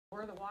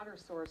we're the water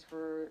source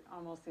for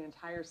almost the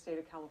entire state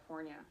of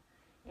California.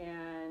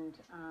 And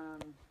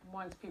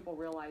once people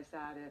realize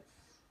that,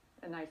 it's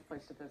a nice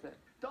place to visit.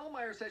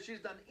 Dahlmeyer says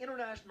she's done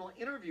international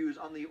interviews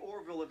on the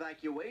Oroville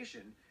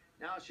evacuation.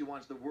 Now she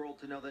wants the world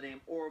to know the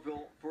name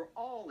Oroville for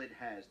all it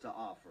has to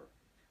offer.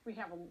 We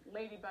have a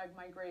ladybug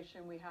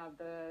migration. We have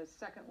the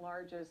second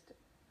largest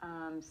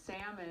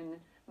salmon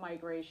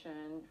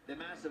migration. The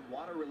massive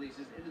water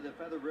releases into the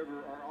Feather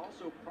River are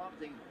also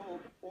prompting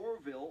hope.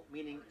 Oroville,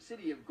 meaning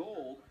City of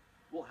Gold,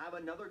 will have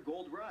another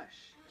gold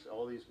rush.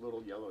 All these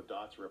little yellow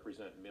dots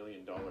represent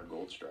million-dollar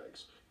gold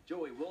strikes.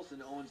 Joey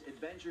Wilson owns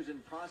Adventures in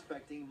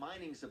Prospecting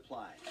Mining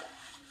Supply.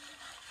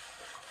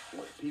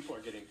 What people are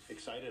getting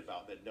excited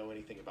about that know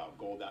anything about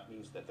gold, that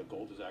means that the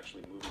gold is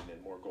actually moving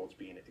and more gold's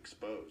being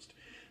exposed.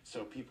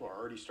 So people are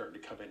already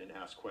starting to come in and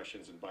ask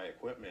questions and buy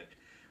equipment.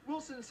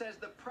 Wilson says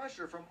the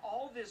pressure from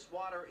all this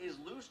water is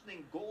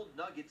loosening gold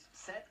nuggets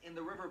set in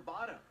the river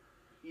bottom.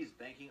 He's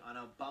banking on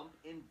a bump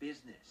in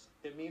business.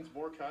 It means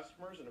more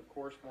customers and, of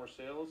course, more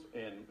sales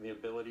and the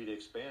ability to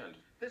expand.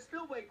 The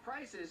spillway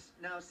crisis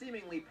now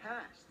seemingly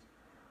past.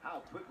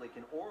 How quickly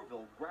can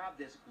Oroville grab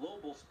this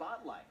global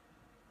spotlight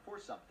for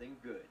something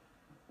good?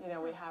 You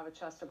know, we have a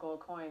chest of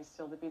gold coins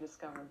still to be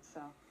discovered,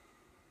 so.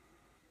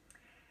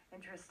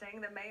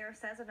 Interesting. The mayor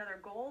says another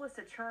goal is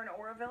to turn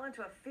Oroville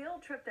into a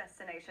field trip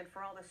destination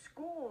for all the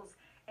schools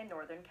in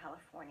Northern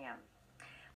California.